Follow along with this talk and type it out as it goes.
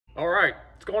All right,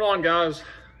 what's going on, guys?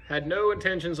 Had no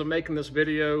intentions of making this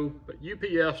video, but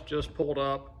UPS just pulled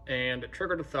up and it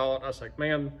triggered a thought. I was like,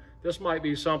 man, this might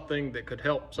be something that could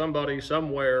help somebody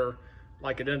somewhere,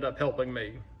 like it ended up helping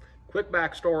me. Quick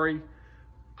backstory.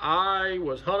 I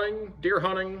was hunting, deer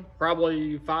hunting,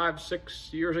 probably 5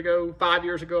 years ago,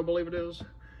 I believe it is.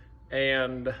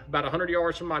 And about 100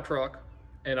 yards from my truck,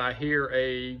 and I hear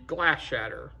a glass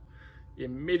shatter.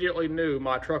 Immediately knew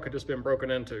my truck had just been broken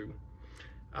into.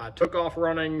 I took off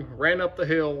running, ran up the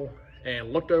hill,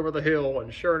 and looked over the hill,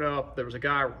 and sure enough, there was a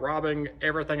guy robbing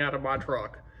everything out of my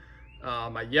truck.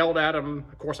 I yelled at him.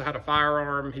 Of course, I had a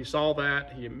firearm. He saw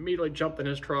that. He immediately jumped in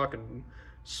his truck and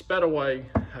sped away.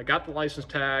 I got the license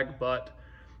tag, but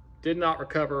did not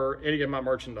recover any of my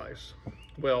merchandise.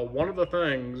 Well, one of the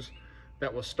things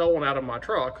that was stolen out of my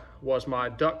truck was my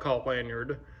duck call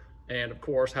lanyard, and of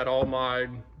course had all my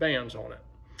bands on it.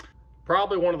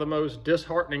 Probably one of the most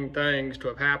disheartening things to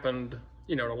have happened,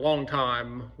 in a long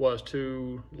time, was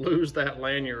to lose that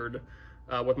lanyard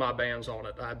with my bands on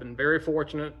it. I've been very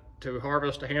fortunate to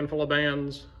harvest a handful of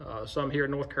bands, some here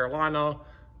in North Carolina, a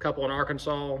couple in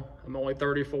Arkansas. I'm only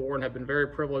 34 and have been very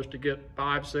privileged to get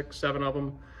 5, 6, 7 of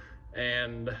them.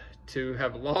 And to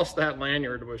have lost that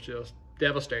lanyard was just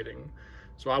devastating.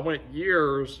 So I went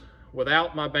years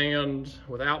without my bands,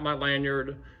 without my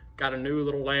lanyard, got a new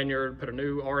little lanyard, put a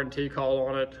new R&T call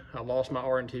on it. I lost my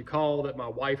R&T call that my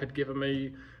wife had given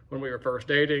me when we were first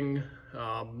dating.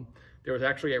 There was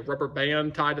actually a rubber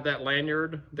band tied to that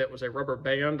lanyard that was a rubber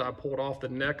band I pulled off the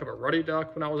neck of a ruddy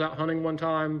duck when I was out hunting one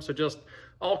time. So just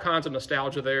all kinds of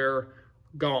nostalgia there,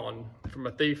 gone from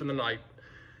a thief in the night.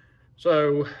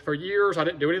 So for years, I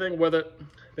didn't do anything with it.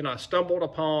 Then I stumbled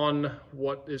upon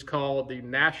what is called the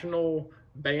National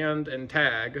Band and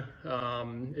Tag.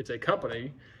 It's a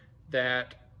company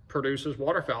that produces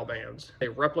waterfowl bands. They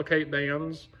replicate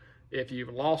bands. If you've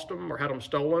lost them or had them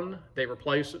stolen, they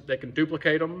can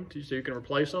duplicate them so you can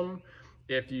replace them.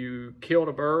 If you killed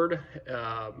a bird,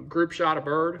 group shot a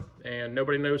bird, and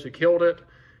nobody knows who killed it,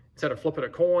 instead of flipping a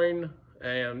coin,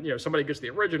 and somebody gets the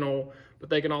original, but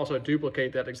they can also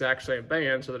duplicate that exact same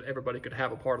band so that everybody could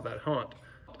have a part of that hunt.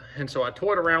 And so I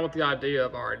toyed around with the idea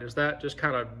of, all right, is that just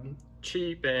kind of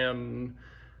cheap and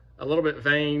a little bit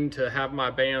vain to have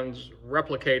my bands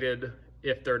replicated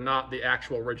if they're not the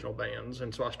actual original bands?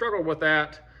 And so I struggled with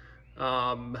that.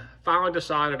 Finally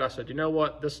decided, I said, you know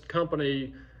what, this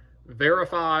company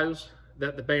verifies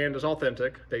that the band is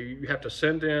authentic. You have to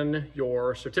send in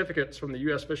your certificates from the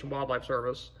US Fish and Wildlife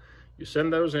Service. You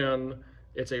send those in.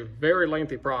 It's a very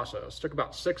lengthy process. It took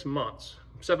about 6 months,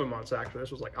 7 months actually.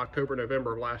 This was like October,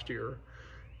 November of last year.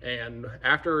 And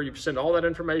after you've sent all that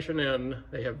information in,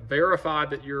 they have verified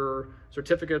that your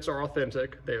certificates are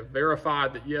authentic. They have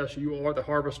verified that, yes, you are the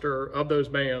harvester of those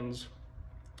bands.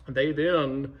 They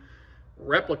then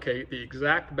replicate the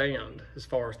exact band as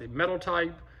far as the metal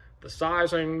type, the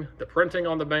sizing, the printing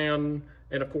on the band,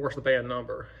 and of course the band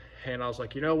number. And I was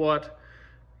like, you know what?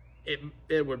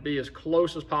 It would be as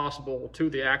close as possible to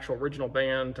the actual original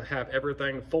band to have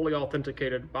everything fully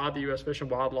authenticated by the US Fish and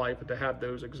Wildlife and to have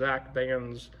those exact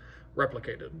bands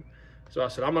replicated. So I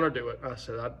said, I'm going to do it. I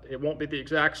said, it won't be the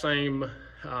exact same,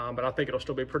 but I think it'll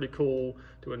still be pretty cool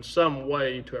to in some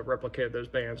way to have replicated those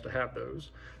bands to have those.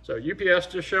 So UPS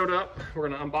just showed up. We're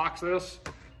going to unbox this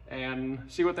and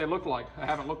see what they look like. I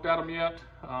haven't looked at them yet.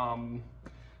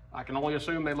 I can only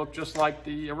assume they look just like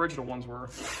the original ones were.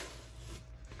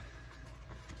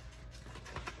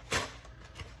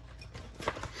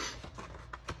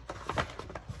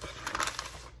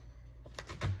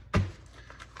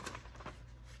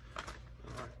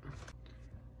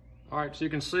 All right, so you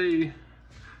can see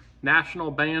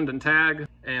National Band and Tag,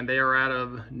 and they are out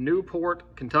of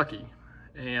Newport, Kentucky.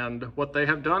 And what they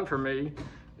have done for me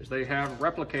is they have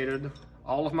replicated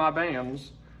all of my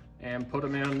bands and put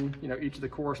them in, each of the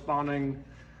corresponding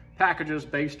packages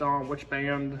based on which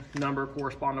band number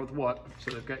corresponded with what.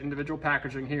 So they've got individual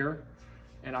packaging here,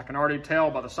 and I can already tell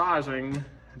by the sizing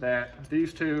that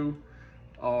these two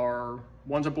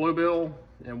one's a bluebill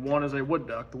and one is a wood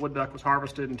duck. The wood duck was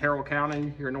harvested in Terrell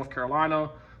County here in North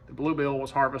Carolina. The bluebill was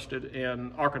harvested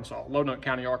in Arkansas, Lonoke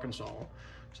County, Arkansas.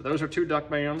 So those are 2 duck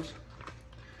bands.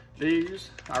 These,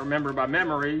 I remember by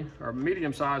memory, are a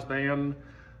medium-sized band.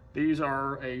 These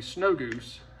are a snow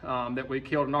goose that we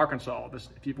killed in Arkansas.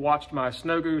 If you've watched my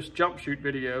snow goose jump shoot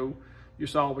video, you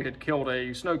saw we had killed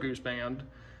a snow goose band.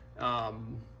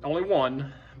 Only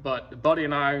one, but Buddy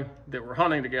and I that were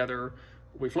hunting together,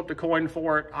 we flipped a coin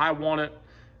for it. I won it.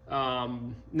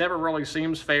 Never really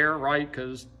seems fair, right?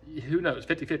 Because who knows,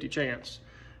 50-50 chance.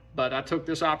 But I took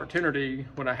this opportunity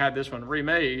when I had this one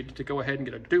remade to go ahead and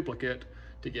get a duplicate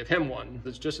to give him one.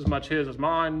 It's just as much his as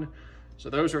mine. So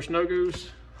those are snow goose,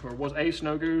 or was a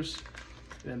snow goose.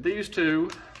 And these two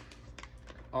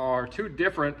are two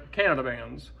different Canada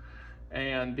bands.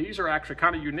 And these are actually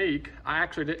kind of unique. I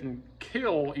actually didn't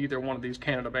kill either one of these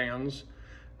Canada bands.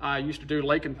 I used to do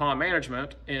lake and pond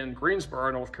management in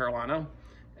Greensboro, North Carolina.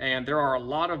 And there are a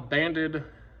lot of banded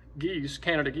geese,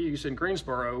 Canada geese in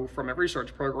Greensboro from a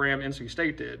research program NC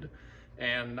State did.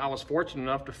 And I was fortunate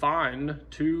enough to find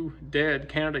two dead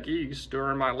Canada geese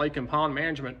during my lake and pond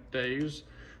management days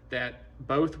that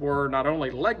both were not only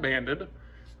leg banded,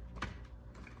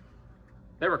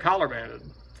 they were collar banded,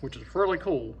 which is really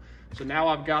cool. So now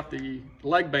I've got the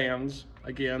leg bands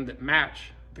again that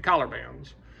match the collar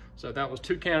bands. So that was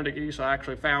two Canada geese I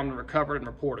actually found and recovered and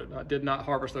reported. I did not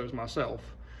harvest those myself.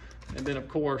 And then of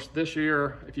course this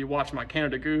year, if you watch my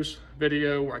Canada goose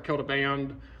video where I killed a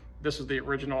band, this is the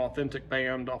original authentic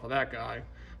band off of that guy,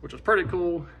 which was pretty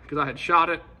cool because I had shot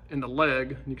it in the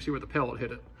leg and you can see where the pellet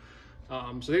hit it.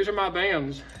 So these are my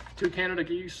bands, two Canada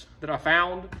geese that I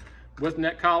found with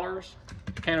neck collars.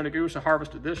 Canada goose I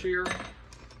harvested this year.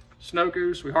 Snow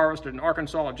goose we harvested in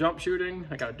Arkansas jump shooting.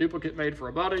 I got a duplicate made for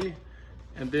a buddy,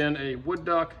 and then a wood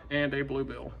duck and a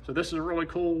bluebill. So this is really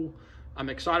cool. I'm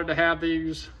excited to have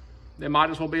these. They might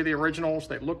as well be the originals.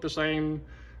 They look the same.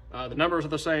 The numbers are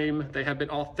the same. They have been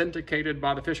authenticated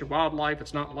by the Fish and Wildlife.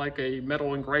 It's not like a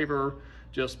metal engraver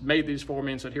just made these for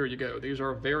me and said, here you go. These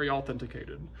are very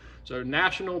authenticated. So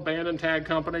National Band and Tag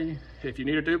Company, if you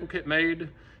need a duplicate made,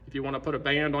 if you want to put a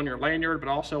band on your lanyard, but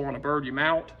also on a bird you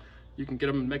mount, you can get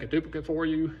them and make a duplicate for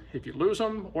you. If you lose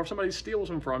them or if somebody steals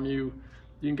them from you,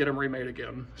 you can get them remade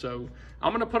again. So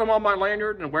I'm gonna put them on my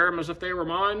lanyard and wear them as if they were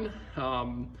mine.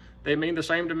 They mean the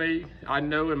same to me. I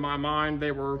know in my mind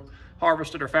they were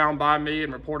harvested or found by me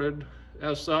and reported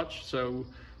as such. So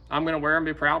I'm gonna wear them,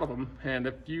 be proud of them. And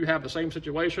if you have the same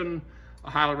situation,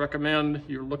 I highly recommend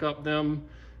you look up them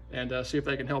and see if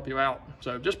they can help you out.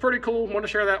 So just pretty cool, want to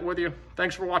share that with you.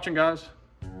 Thanks for watching, guys.